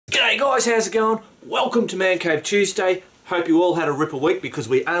guys, how's it going? Welcome to Man Cave Tuesday. Hope you all had a ripper week because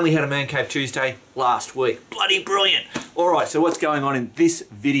we only had a Man Cave Tuesday last week. Bloody brilliant. Alright, so what's going on in this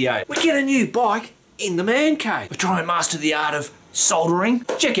video? We get a new bike in the Man Cave. We try and master the art of soldering.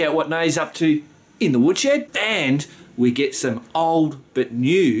 Check out what Nay's up to in the woodshed. And we get some old but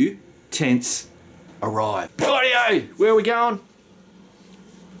new tents arrive. Rightio, where are we going?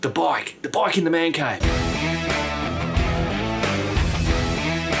 The bike in the Man Cave.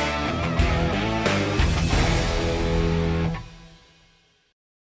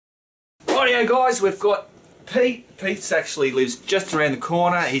 Rightio guys, we've got Pete. Pete actually lives just around the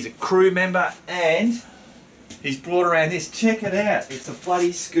corner. He's a crew member and he's brought around this. Check it out. It's a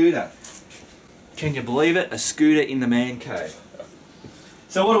bloody scooter. Can you believe it? A scooter in the Man Cave.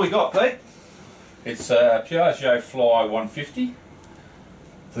 So what do we got, Pete? It's a Piaggio Fly 150.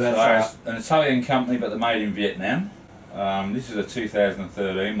 So that's an Italian company, but they're made in Vietnam. This is a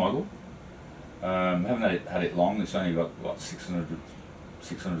 2013 model. Haven't had it long. It's only got like 600,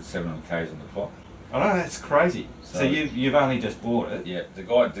 700 k's on the clock. I know, that's crazy. So you've only just bought it? Yeah, the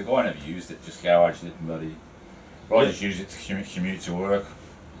guy never used it. Just garaged it and bloody. But I just use it to commute to work.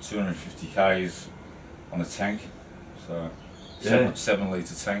 250 k's on a tank. So 7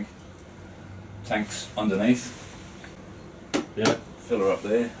 litre tank. Tanks underneath. Yeah. Fill her up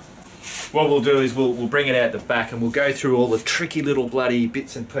there. What we'll do is we'll bring it out the back and we'll go through all the tricky little bloody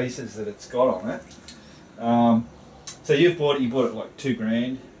bits and pieces that it's got on it. So you bought it like $2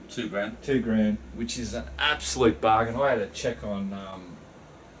 grand. $2 grand, which is an absolute bargain. I had a check on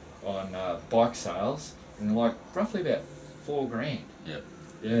bike sales and like roughly about $4 grand. Yep.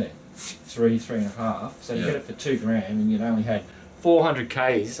 Yeah. 3.5. So you get it for $2 grand and you'd only had 400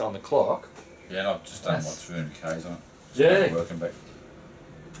 k's on the clock. Yeah, and I've just done like 300 k's on it. Yeah. Working back.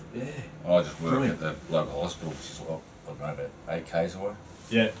 Yeah. Well, I just work at the local hospital, which is like, I don't know, about 8 k's away.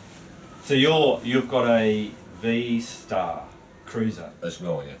 Yeah. So you've got a V-Star cruiser As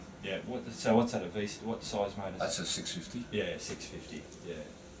well, yeah. Yeah. So what's that? What size motor? That's a 650. Yeah, 650. Yeah.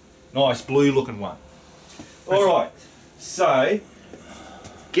 Nice blue looking one. All right. So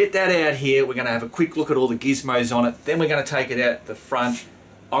get that out here. We're going to have a quick look at all the gizmos on it. Then we're going to take it out the front.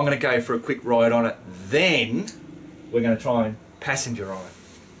 I'm going to go for a quick ride on it. Then we're going to try and passenger on it.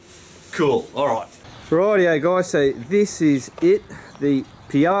 Cool. All right. Rightio guys. So this is it. The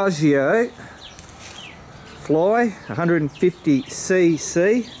Piaggio Fly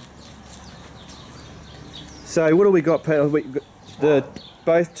 150cc. So what do we got?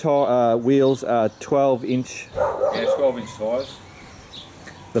 Both wheels are 12-inch. Yeah, 12-inch tyres.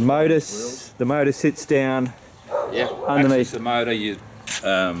 The motor sits down. Yeah. Underneath the motor, you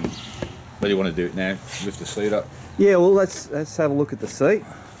whether you want to do it now, lift the seat up. Yeah. Well, let's have a look at the seat.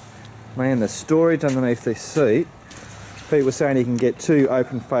 Man, the storage underneath this seat. Pete was saying he can get 2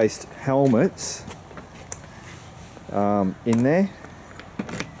 open-faced helmets in there.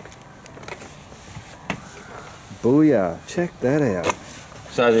 Booyah! Check that out.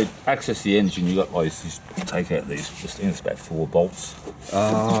 So to access the engine, you got like just take out these. Just it's about 4 bolts.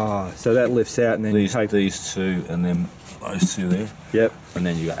 Ah, so that lifts out, and then these 2, and then those 2 there. Yep. And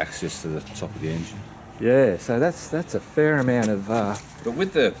then you got access to the top of the engine. Yeah. So that's a fair amount of. But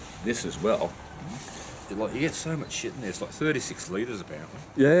with this as well, you get so much shit in there. It's like 36 litres apparently.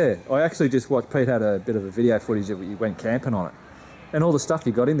 Yeah, I actually just watched. Pete had a bit of a video footage of you went camping on it, and all the stuff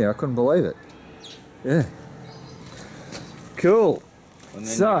you got in there. I couldn't believe it. Yeah. Cool.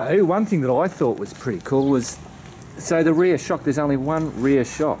 So one thing that I thought was pretty cool was, so the rear shock. There's only one rear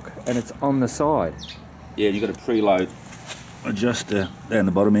shock, and it's on the side. Yeah, you got a preload adjuster down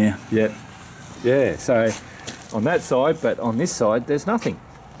the bottom here. Yep. Yeah. So on that side, but on this side, there's nothing.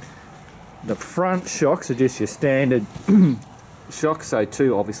 The front shocks are just your standard shocks, so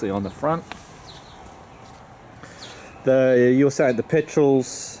 2 obviously on the front. You were saying the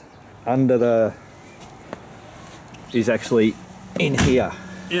petrol's under the is actually in here.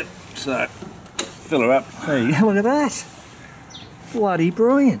 Yep. So fill her up. There you go. Look at that. Bloody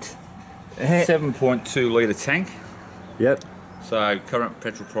brilliant. 7.2 litre tank. Yep. So current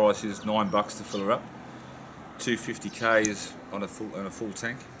petrol price is $9 to fill her up. 250 k's on a full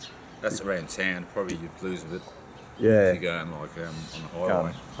tank. That's around town. Probably you'd lose a bit. Yeah. If you're going like on the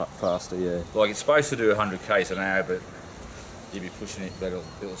highway. Faster, yeah. Like it's supposed to do 100 k's an hour, but you'd be pushing it. But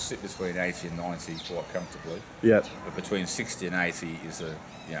it'll sit between 80 and 90 quite comfortably. Yep. But between 60 and 80 is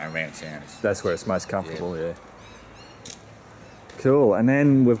around town. That's where it's most comfortable. Yeah. Cool. And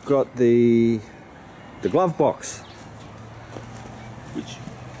then we've got the glove box, which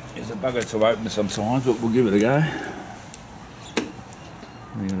is a bugger to open sometimes, but we'll give it a go.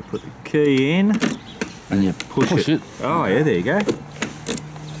 You're going to put the key in and you push it. Oh yeah, there you go.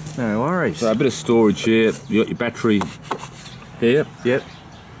 No worries. So a bit of storage here. You got your battery here. Yep.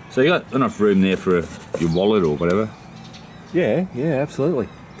 So you got enough room there for your wallet or whatever. Yeah, absolutely.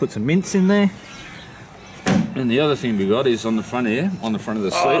 Put some mints in there. And the other thing we got is on the front here, on the front of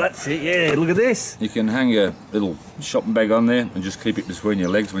the seat. Oh, that's it, yeah, look at this. You can hang a little shopping bag on there and just keep it between your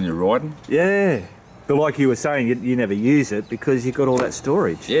legs when you're riding. Yeah. But like you were saying, you never use it because you've got all that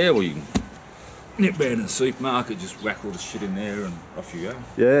storage. Yeah, well you can nip down to the supermarket, just whack all the shit in there and off you go.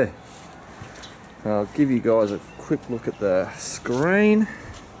 Yeah. I'll give you guys a quick look at the screen.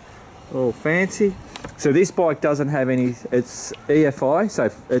 All fancy. So this bike doesn't have any, it's EFI, so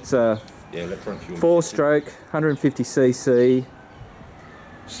it's a electronic fuel. 4-stroke, 150cc,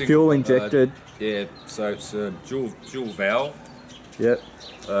 fuel injected. Yeah, so it's a dual valve. Yep.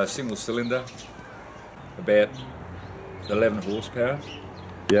 Single cylinder, about 11 horsepower.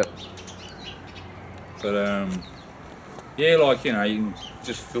 Yep. But yeah, like, you know, you can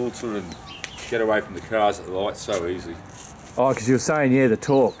just filter and get away from the cars at the light so easy. Oh, because you were saying, yeah, the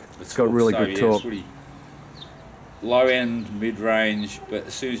torque. It's got really good torque. It's really low end, mid range, but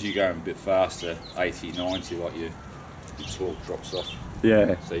as soon as you go a bit faster, 80, 90, like your torque drops off.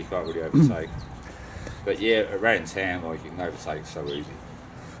 Yeah. So you can't really overtake. But yeah, around town, like, you can overtake so easy.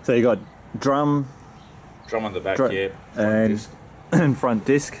 So you got drum on the back, yeah, and disc. And front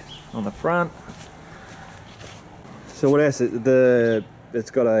disc on the front. So what else?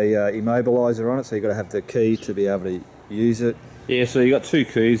 It's got a immobiliser on it, so you've got to have the key to be able to use it. Yeah, so you got two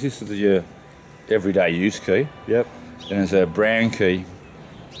keys. This is your everyday use key. Yep. And there's a brown key.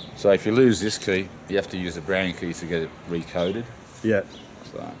 So if you lose this key, you have to use the brown key to get it recoded. Yep.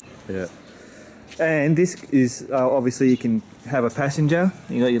 So. Yeah. And this is obviously you can have a passenger.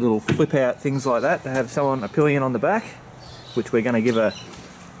 You got your little flip out things like that to have someone a pillion on the back, which we're going to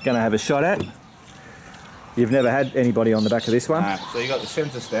have a shot at. You've never had anybody on the back of this one. So you got the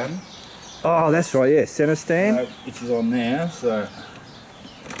centre stand. Oh, that's right. Yeah, centre stand. Which is on now. So.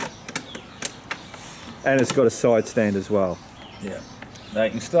 And it's got a side stand as well. Yeah. Now you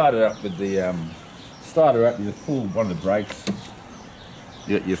can start it up with the starter up. You pull one of the brakes.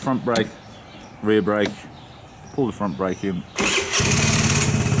 You got your front brake, rear brake. Pull the front brake in.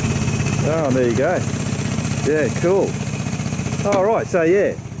 Oh, there you go. Yeah, cool. All right, so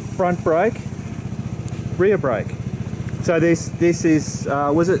yeah, front brake, rear brake. So this is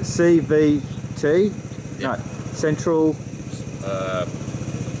was it CVT? Yeah. No, central.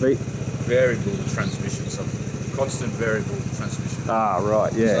 Variable transmission, some constant variable transmission. Ah,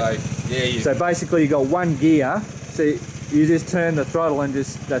 right, yeah. So yeah, so basically you got one gear. So you just turn the throttle and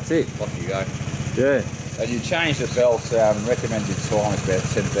that's it. Off you go. Yeah. And you change the belt. Recommended time is about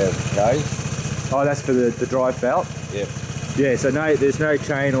 10,000 k's. Oh, that's for the drive belt. Yep. Yeah. So there's no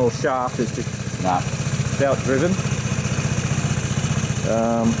chain or shaft. It's just belt driven.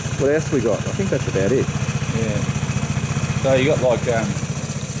 What else we got? I think that's about it. Yeah. So you got like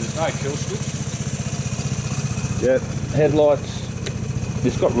there's no kill switch. Yep. Headlights.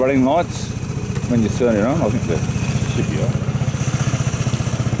 It's got running lights when you turn it on. I think that should be on.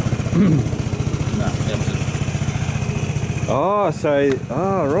 No, that's it.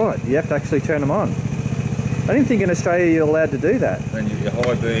 Oh, right. You have to actually turn them on. I didn't think in Australia you're allowed to do that. Then you get your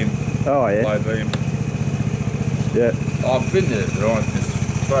high beam, low beam. Yeah. I've been there, right? It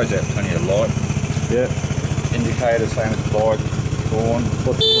throws out plenty of light. Yeah. Indicator, same as bike, horn.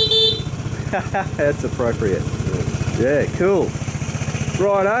 That's appropriate. Yeah, cool.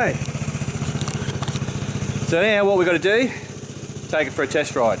 Righto. So now what we've got to do, take it for a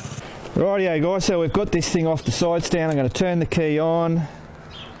test ride. Rightio guys, so we've got this thing off the side stand. I'm going to turn the key on.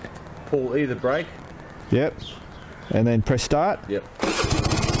 Pull either brake. Yep. And then press start. Yep.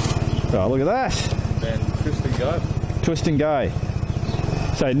 Oh, look at that. And twist and go. Twist and go.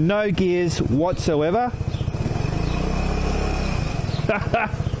 So no gears whatsoever.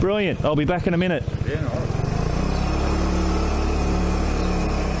 Brilliant. I'll be back in a minute. Yeah, all right.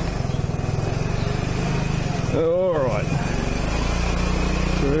 All right.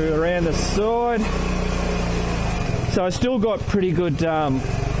 Through around the side. So I still got pretty good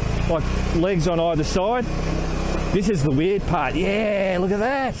like legs on either side. This is the weird part. Yeah, look at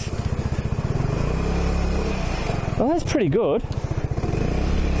that. Well, that's pretty good.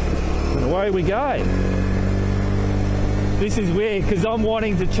 And away we go. This is weird because I'm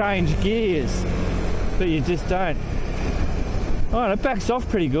wanting to change gears, but you just don't. Oh, and it backs off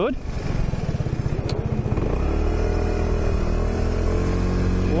pretty good.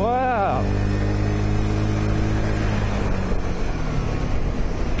 Wow.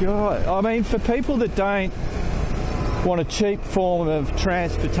 God, I mean, for people that don't want a cheap form of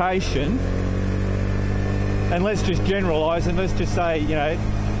transportation, and let's just generalise and let's just say, you know,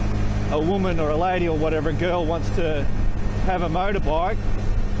 a woman or a lady or whatever, a girl wants to have a motorbike,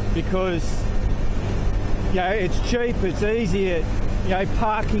 because it's cheap, it's easy,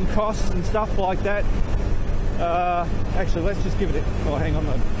 parking costs and stuff like that. Actually, let's just give it oh, hang on,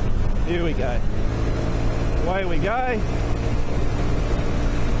 here we go. Away we go.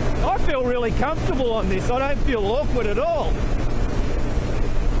 I feel really comfortable on this. I don't feel awkward at all.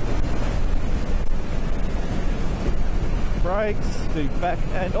 Brakes, do back,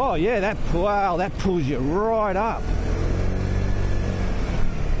 and oh yeah, wow, that pulls you right up.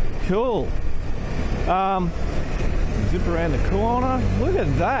 Cool. Zip around the corner. Look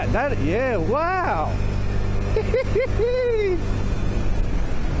at that. Yeah, wow.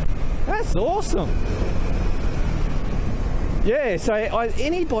 That's awesome. Yeah, so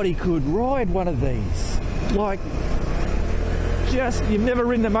anybody could ride one of these. Like, you've never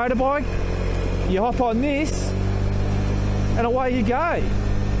ridden a motorbike, you hop on this, and away you go.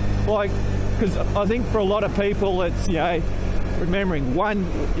 Like, because I think for a lot of people it's, remembering one,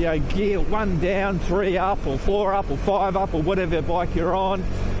 gear, 1 down, 3 up, or 4 up, or 5 up, or whatever bike you're on,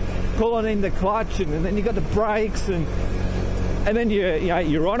 pulling in the clutch, and then you got the brakes, and then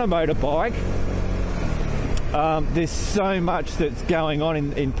you're on a motorbike. There's so much that's going on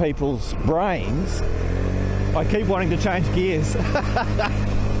in people's brains. I keep wanting to change gears.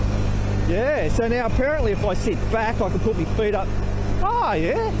 Yeah, so now apparently if I sit back, I can put my feet up. Oh,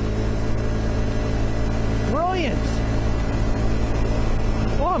 yeah. Brilliant.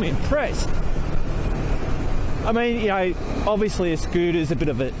 Well, I'm impressed. I mean, obviously a scooter's a bit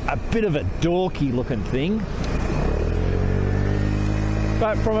of a dorky looking thing.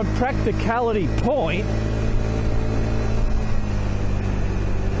 But from a practicality point,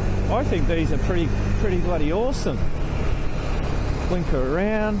 I think these are pretty bloody awesome. Blinker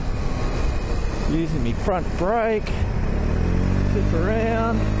around, using my front brake, zip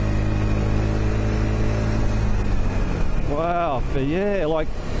around. Wow, but yeah, like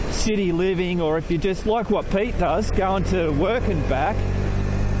city living, or if you just like what Pete does, going to work and back,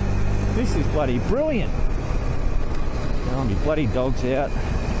 this is bloody brilliant. Oh, my bloody dog's out.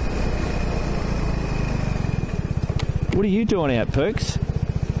 What are you doing out, Perks?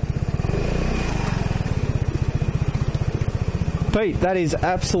 Pete, that is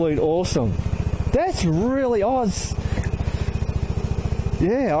absolute awesome. That's really Oz.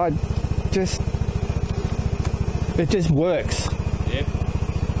 Yeah, it just works. Yep.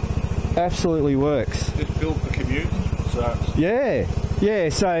 Absolutely works. It's built for commuting, so. Yeah.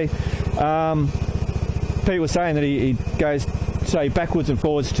 So Pete was saying that he goes, say, backwards and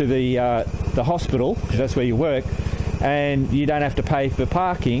forwards to the hospital, because that's where you work, and you don't have to pay for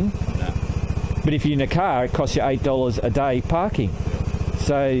parking. No. But if you're in a car, it costs you $8 a day parking.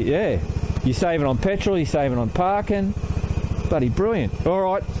 So yeah, you're saving on petrol, you're saving on parking. Bloody brilliant. All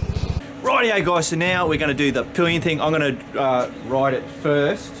right. Rightio guys, so now we're going to do the pillion thing. I'm going to ride it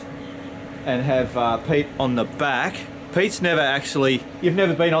first and have Pete on the back. Pete's never actually, you've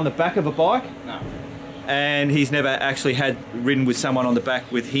never been on the back of a bike? No. And he's never actually ridden with someone on the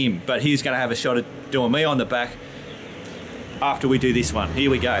back with him, but he's going to have a shot at doing me on the back after we do this one.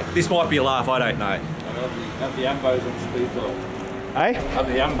 Here we go. This might be a laugh, I don't know. Have the ambos on speed dial. Eh? Have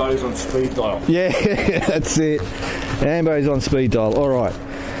the ambos on speed dial. Yeah, that's it. Ambos on speed dial. All right.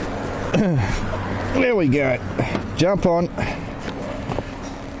 There we go. Jump on.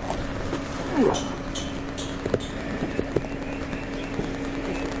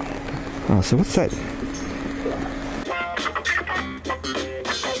 Oh, so what's that?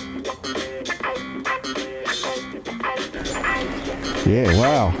 Yeah,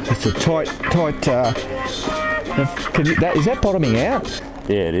 wow. It's a tight. Is that bottoming out?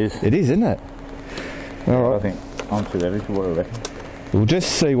 Yeah, it is. It is, isn't it? All right. I think I'm too heavy for what I reckon. We'll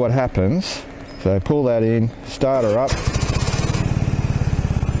just see what happens. So pull that in, start her up.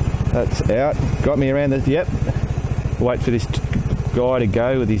 That's out. Got me around the, yep. Wait for this guy to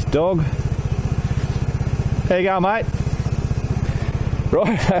go with his dog. There you go, mate.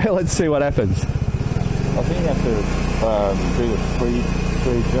 Right, let's see what happens. I think you have to do a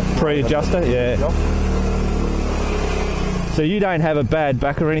pre-adjuster. Pre-adjuster, yeah. So you don't have a bad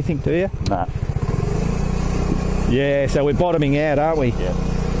back or anything, do you? Nah. Yeah, so we're bottoming out, aren't we? Yeah.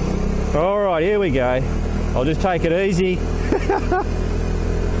 All right, here we go. I'll just take it easy.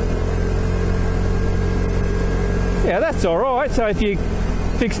 Yeah, that's all right. So if you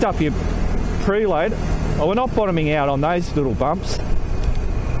fixed up your preload, well, we're not bottoming out on those little bumps.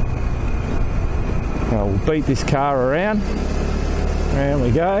 We'll beat this car around. Around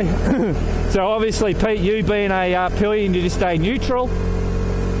we go. So obviously, Pete, you being a pillion, you just stay neutral.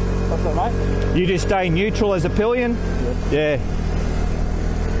 What's that, mate? You just stay neutral as a pillion? Yeah. Yeah.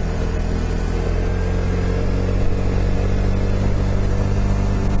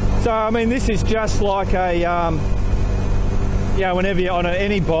 So I mean, this is just like a, whenever you're on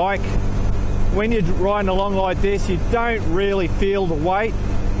any bike, when you're riding along like this, you don't really feel the weight.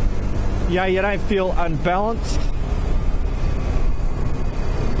 You don't feel unbalanced.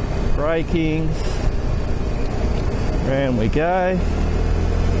 Braking. Round we go.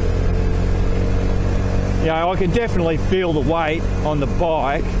 I can definitely feel the weight on the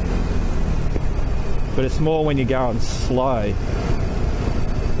bike, but it's more when you're going slow.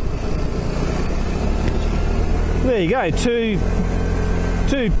 There you go, two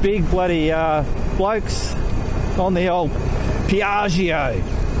big bloody blokes on the old Piaggio.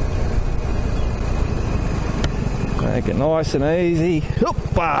 Make it nice and easy.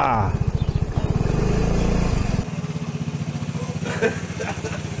 Hoppa!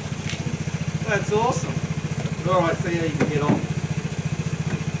 That's awesome. Alright, see how you can get on.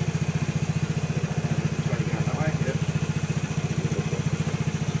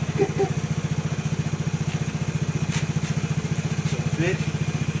 That's it.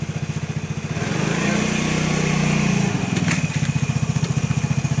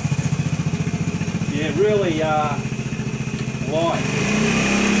 Yeah, really light.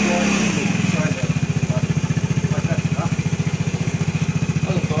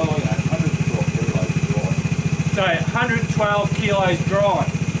 So 112 kilos dry.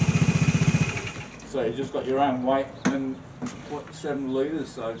 So you just got your own weight and what, 7 litres,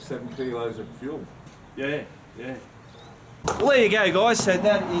 so 7 kilos of fuel. Yeah, yeah. Well, there you go, guys. So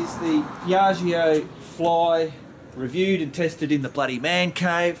that is the Piaggio Fly, reviewed and tested in the bloody man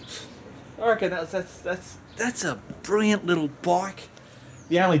cave. I reckon that's a brilliant little bike.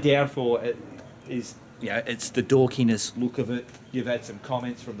 The only downfall is, it's the dorkiness look of it. You've had some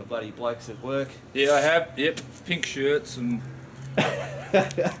comments from the bloody blokes at work. Yeah, I have. Yep, pink shirts and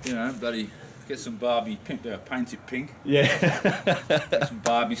bloody get some Barbie pink, painted pink. Yeah. Get some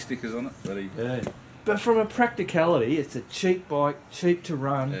Barbie stickers on it, bloody. Yeah. But from a practicality, it's a cheap bike, cheap to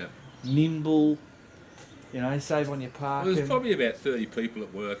run, nimble. Save on your parking. Well, there's probably about 30 people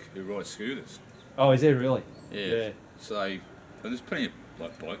at work who ride scooters. Oh, is there really? Yeah. So, and there's plenty of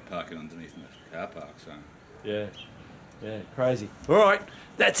bloke parking underneath in the car park. So. Yeah. Yeah, crazy. All right,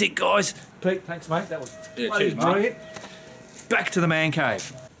 that's it, guys. Pete, thanks, mate. That was cheers, brilliant. Back to the man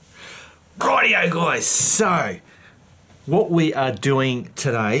cave. Rightio, guys. So, what we are doing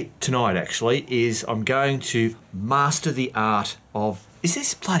tonight actually, is I'm going to master the art of. Is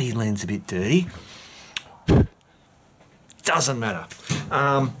this bloody lens a bit dirty? Doesn't matter.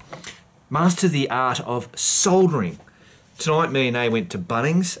 Master the art of soldering. Tonight, me and A went to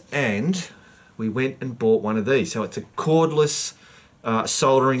Bunnings and we went and bought one of these. So it's a cordless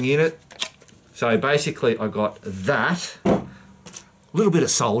soldering unit. So basically I got that, a little bit of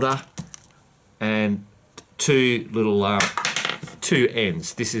solder and two little two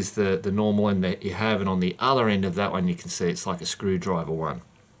ends. This is the normal end that you have, and on the other end of that one you can see it's like a screwdriver one.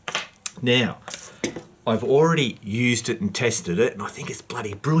 Now, I've already used it and tested it and I think it's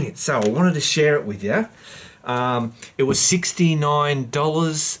bloody brilliant. So I wanted to share it with you. It was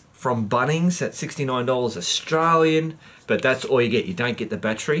 $69 from Bunnings. That's $69 Australian, but that's all you get. You don't get the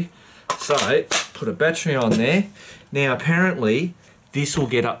battery. So put a battery on there. Now apparently this will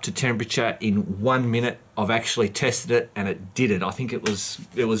get up to temperature in 1 minute. I've actually tested it and it did it. I think it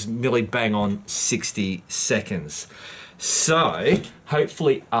was nearly bang on 60 seconds. So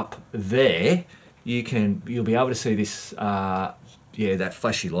hopefully up there you'll be able to see this that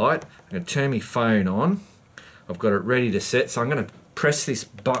flashy light. I'm going to turn my phone on. I've got it ready to set, so I'm going to press this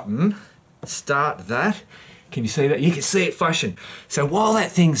button, start that. Can you see that? You can see it flashing. So while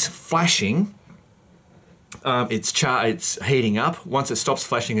that thing's flashing, it's heating up. Once it stops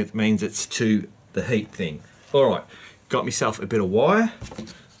flashing, it means it's to the heat thing. All right, got myself a bit of wire,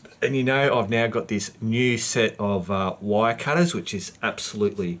 and I've now got this new set of wire cutters, which is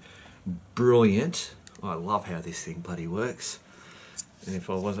absolutely brilliant. I love how this thing bloody works. And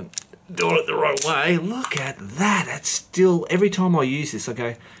if I wasn't doing it the right way, look at that. That's still, every time I use this, I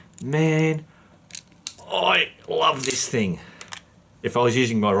go, man, I love this thing. If I was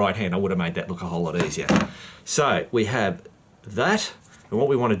using my right hand, I would have made that look a whole lot easier. So we have that, and what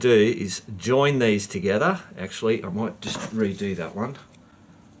we want to do is join these together. Actually, I might just redo that one.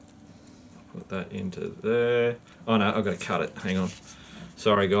 Put that into there. Oh no, I've got to cut it. Hang on.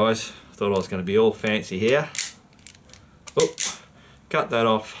 Sorry guys, thought I was going to be all fancy here. Oh, cut that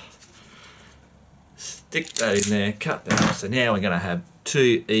off. Stick that in there, cut that off. So now we're going to have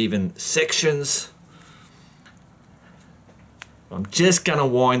two even sections. I'm just going to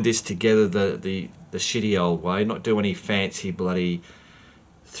wind this together the shitty old way, not do any fancy bloody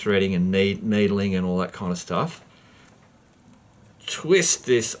threading and needling and all that kind of stuff. twist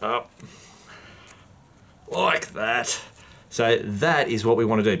this up like that. So that is what we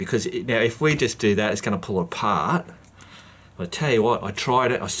want to do, because now if we just do that, it's going to pull apart. I tell you what, I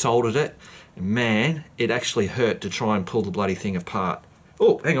tried it, I soldered it, and man, it actually hurt to try and pull the bloody thing apart.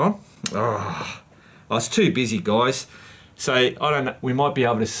 Oh, hang on. Oh, I was too busy, guys. So I don't know, we might be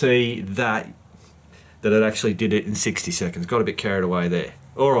able to see that it actually did it in 60 seconds. Got a bit carried away there.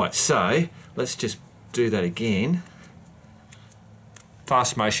 All right, so let's just do that again.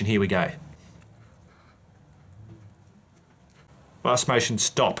 Fast motion, here we go. Fast motion,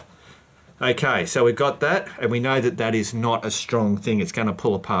 stop. Okay, so we've got that, and we know that that is not a strong thing. It's going to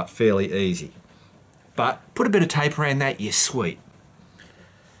pull apart fairly easy. But put a bit of tape around that, you're sweet.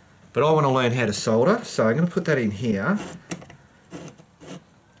 But I want to learn how to solder, so I'm going to put that in here.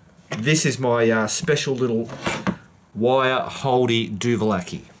 This is my special little wire holdy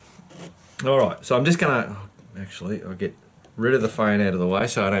doovalaki. Alright, so I'm just going to, actually, I'll get rid of the phone out of the way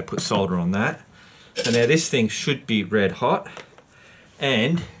so I don't put solder on that. So now this thing should be red hot.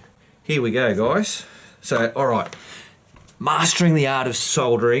 And here we go, guys. So, alright, mastering the art of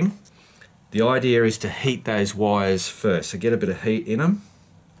soldering. The idea is to heat those wires first. So get a bit of heat in them.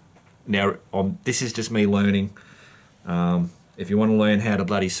 Now, this is just me learning. If you want to learn how to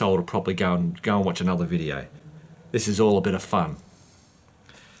bloody solder properly, go and watch another video. This is all a bit of fun.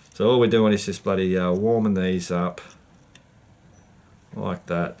 So all we're doing is just bloody warming these up like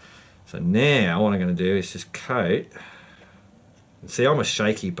that. So now what I'm going to do is just coat. See, I'm a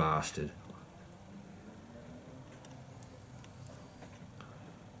shaky bastard.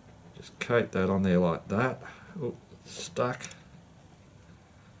 Just coat that on there like that. Oh, stuck.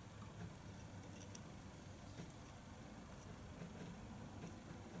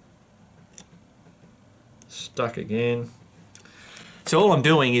 Stuck again. So all I'm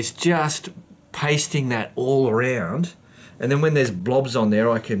doing is just pasting that all around, and then when there's blobs on there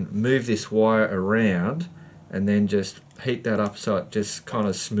I can move this wire around and then just heat that up so it just kind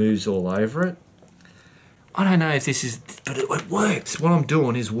of smooths all over it. I don't know if this is, but it works. What I'm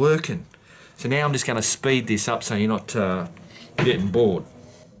doing is working. So now I'm just going to speed this up so you're not getting bored.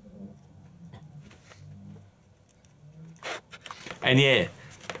 And yeah,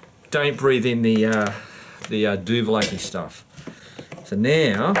 don't breathe in the doovalaki stuff. So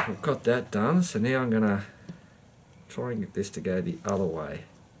now we've got that done. So now I'm going to try and get this to go the other way.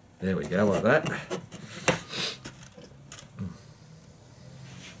 There we go, like that.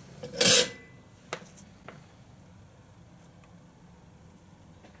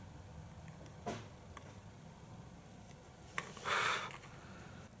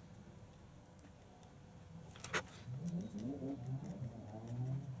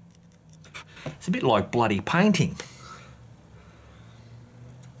 It's a bit like bloody painting.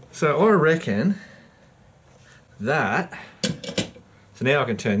 So I reckon that, so now I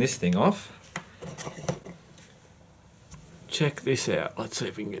can turn this thing off. Check this out. Let's see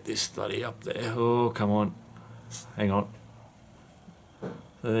if we can get this study up there. Oh, come on. Hang on.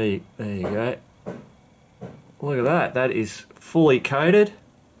 There you go. Look at that. That is fully coated.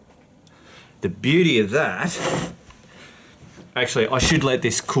 The beauty of that, actually, I should let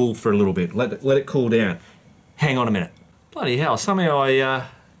this cool for a little bit. Let it cool down. Hang on a minute. Bloody hell, somehow I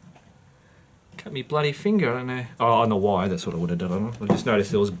cut me bloody finger. I don't know. Oh, on the wire, that's what I would have done. I just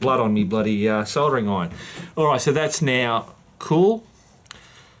noticed there was blood on me bloody soldering iron. Alright, so that's now cool.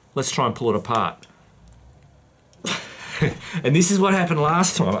 Let's try and pull it apart. And this is what happened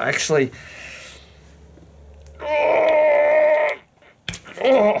last time. Actually,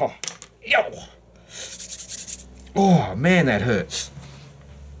 oh man, that hurts.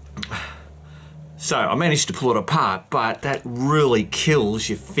 So I managed to pull it apart, but that really kills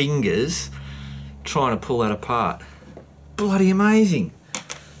your fingers trying to pull that apart. Bloody amazing.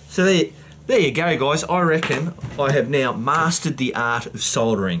 So there you go, guys. I reckon I have now mastered the art of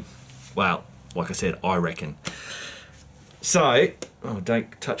soldering. Well, like I said, I reckon. So, oh,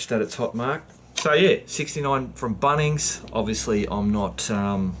 don't touch that, it's hot, Mark. So yeah, 69 from Bunnings. Obviously, I'm not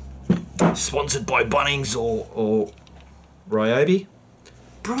sponsored by Bunnings or Ryobi.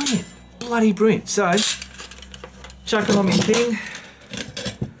 Brilliant, bloody brilliant. So, chuck it on my thing.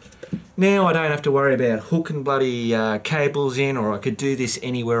 Now I don't have to worry about hooking bloody cables in, or I could do this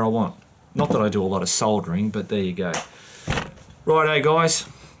anywhere I want. Not that I do a lot of soldering, but there you go. Righto, guys.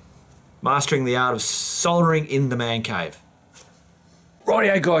 Mastering the art of soldering in the man cave.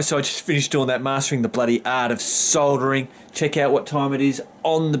 Rightio guys, so I just finished doing that, mastering the bloody art of soldering. Check out what time it is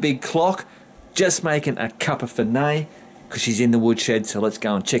on the big clock. Just making a cup of Finay, because she's in the woodshed, so let's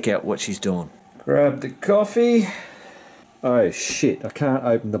go and check out what she's doing. Grab the coffee. Oh shit, I can't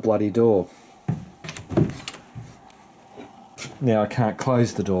open the bloody door. Now I can't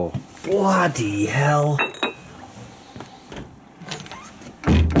close the door. Bloody hell.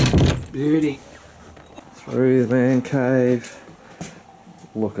 Beauty. Through the man cave.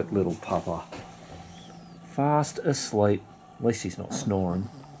 Look at little Papa. Fast asleep. At least he's not snoring.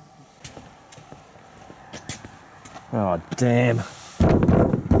 Oh, damn.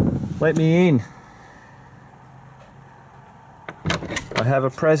 Let me in. I have a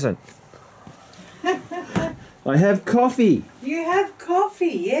present. I have coffee. You have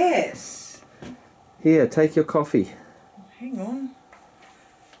coffee, yes. Here, take your coffee. Hang on.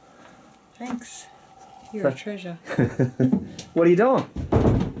 Thanks. You're a treasure. What are you doing?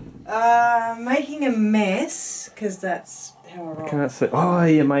 Making a mess, because that's how I roll. Can't see. Oh,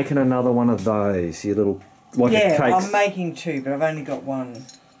 you're making another one of those. You little, like a cake. I'm making two, but I've only got one.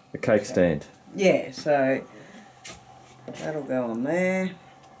 A cake stand. Yeah, so that'll go on there.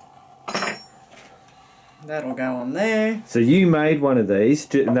 That'll go on there. So you made one of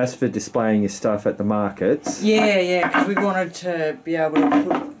these, and that's for displaying your stuff at the markets. Yeah, because we wanted to be able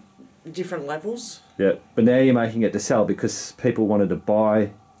to put different levels. Yeah, but now you're making it to sell because people wanted to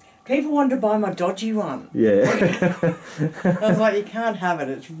buy. People wanted to buy my dodgy one. Yeah. I was like, you can't have it,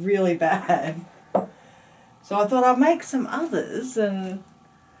 it's really bad. So I thought I'd make some others, and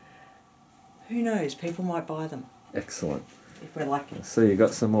who knows, people might buy them. Excellent. If we're lucky. So you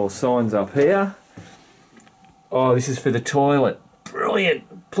got some more signs up here. Oh, this is for the toilet.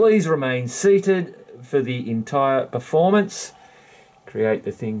 Brilliant. Please remain seated for the entire performance. Create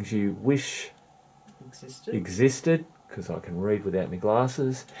the things you wish existed, because I can read without my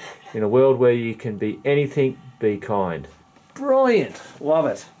glasses. In a world where you can be anything, be kind. Brilliant. Love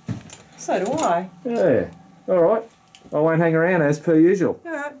it. So do I. Yeah. All right. I won't hang around as per usual.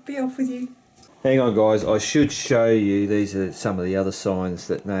 Alright, be off with you. Hang on, guys. I should show you. These are some of the other signs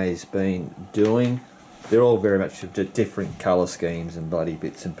that Nay's been doing. They're all very much different colour schemes and bloody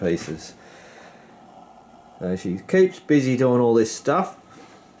bits and pieces. So she keeps busy doing all this stuff.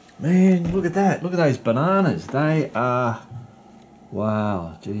 Man, look at that. Look at those bananas. They are...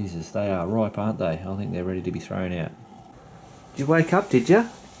 Wow, Jesus, they are ripe, aren't they? I think they're ready to be thrown out. Did you wake up, did you?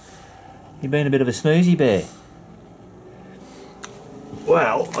 You've been a bit of a snoozy bear.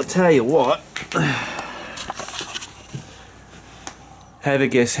 Well, I'll tell you what. Have a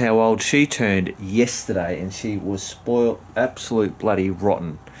guess how old she turned yesterday, and she was spoiled absolute bloody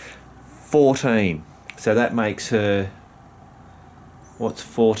rotten. 14. So that makes her, what's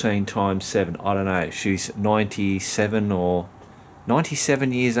 14 times 7? I don't know. She's 97 or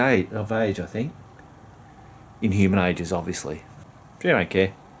 97 years of age, I think. In human ages, obviously. But you don't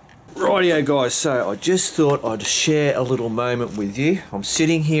care. Rightio guys, so I just thought I'd share a little moment with you. I'm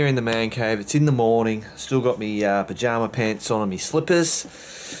sitting here in the man cave, it's in the morning, still got me pyjama pants on and me slippers.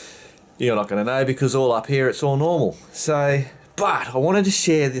 You're not going to know because all up here it's all normal. So, but I wanted to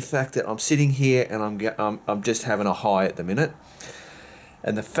share the fact that I'm sitting here and I'm just having a high at the minute.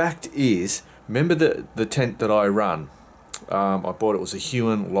 And the fact is, remember the tent that I run? I bought it was a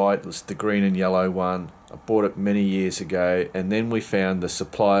Huon Light, it was the green and yellow one. I bought it many years ago, and then we found the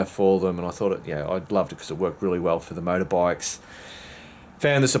supplier for them, and I thought, I'd loved it because it worked really well for the motorbikes.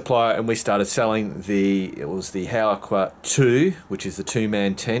 Found the supplier, and we started selling it was the Hauaqua 2, which is the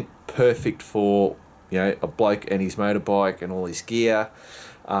two-man tent, perfect for, a bloke and his motorbike and all his gear.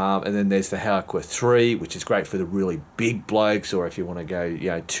 And then there's the Hauaqua 3, which is great for the really big blokes, or if you want to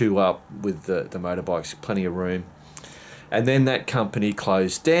go, two up with the motorbikes, plenty of room. And then that company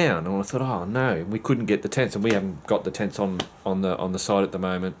closed down, and I thought, oh no, we couldn't get the tents, and we haven't got the tents on the site at the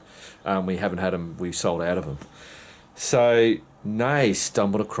moment. We haven't had them; we sold out of them. So Nay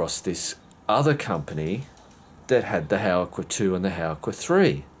stumbled across this other company that had the Hauaqua 2 and the Hauaqua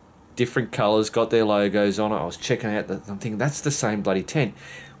 3, different colours, got their logos on it. I was checking out I'm thinking that's the same bloody tent,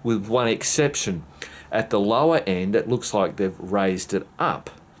 with one exception. At the lower end, it looks like they've raised it up.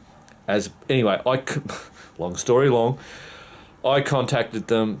 Anyway, long story long, I contacted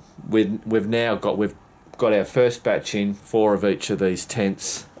them. We've got our first batch in, 4 of each of these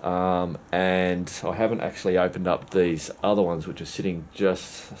tents, and I haven't actually opened up these other ones, which are sitting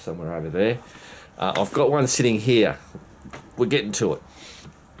just somewhere over there. I've got one sitting here. We're getting to it.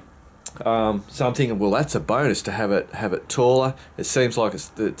 So I'm thinking, well, that's a bonus to have it taller. It seems like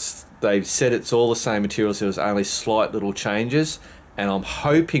they've said it's all the same materials. There was only slight little changes. And I'm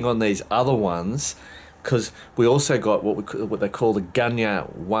hoping on these other ones, because we also got what they call the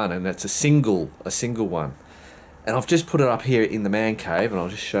Gunya 1, and that's a single one. And I've just put it up here in the man cave, and I'll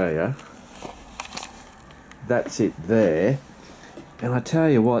just show you. That's it there. And I tell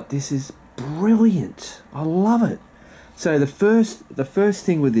you what, this is brilliant. I love it. So the first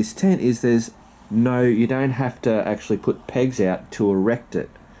thing with this tent is there's no, you don't have to actually put pegs out to erect it,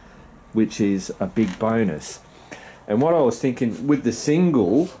 which is a big bonus. And what I was thinking with the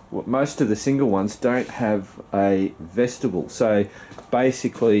single, most of the single ones don't have a vestibule. So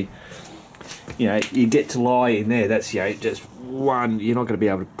basically, you know, you get to lie in there. That's, you know, just one. You're not going to be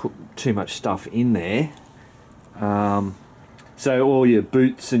able to put too much stuff in there. So all your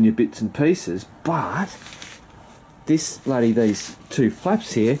boots and your bits and pieces. But these two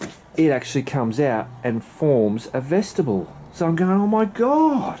flaps here, it actually comes out and forms a vestibule. So I'm going, oh my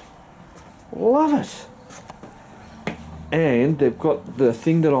God, love it. And they've got the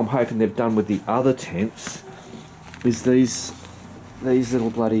thing that I'm hoping they've done with the other tents is these little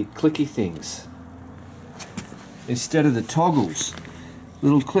bloody clicky things. Instead of the toggles,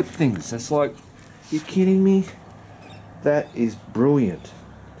 little clip things. That's like, you kidding me? That is brilliant.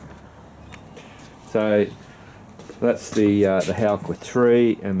 So that's the Hauker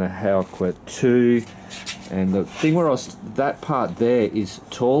 3 and the Hauker 2. And the thing where that part there is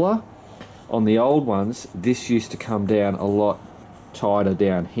taller. On the old ones, this used to come down a lot tighter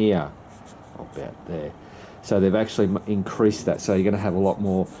down here, about there. So they've actually increased that, so you're going to have a lot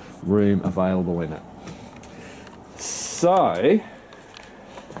more room available in it. So,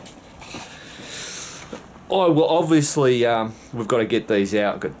 well, obviously, we've got to get these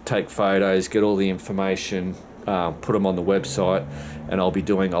out, got to take photos, get all the information, put them on the website, and I'll be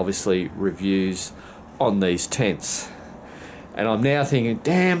doing, obviously, reviews on these tents. And I'm now thinking,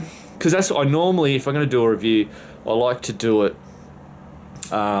 damn, because that's what I normally, if I'm going to do a review, I like to do it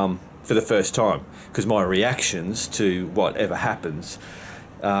for the first time, because my reactions to whatever happens,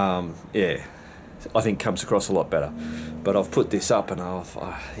 yeah, I think comes across a lot better. But I've put this up and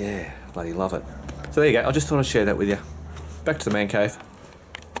yeah, bloody love it. So there you go, I just thought I'd share that with you. Back to the man cave.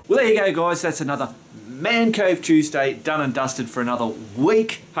 Well, there you go, guys. That's another Man Cave Tuesday done and dusted for another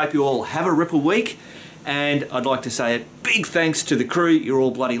week. Hope you all have a ripper week. And I'd like to say a big thanks to the crew. You're all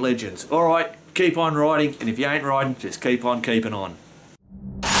bloody legends. All right, keep on riding. And if you ain't riding, just keep on keeping on.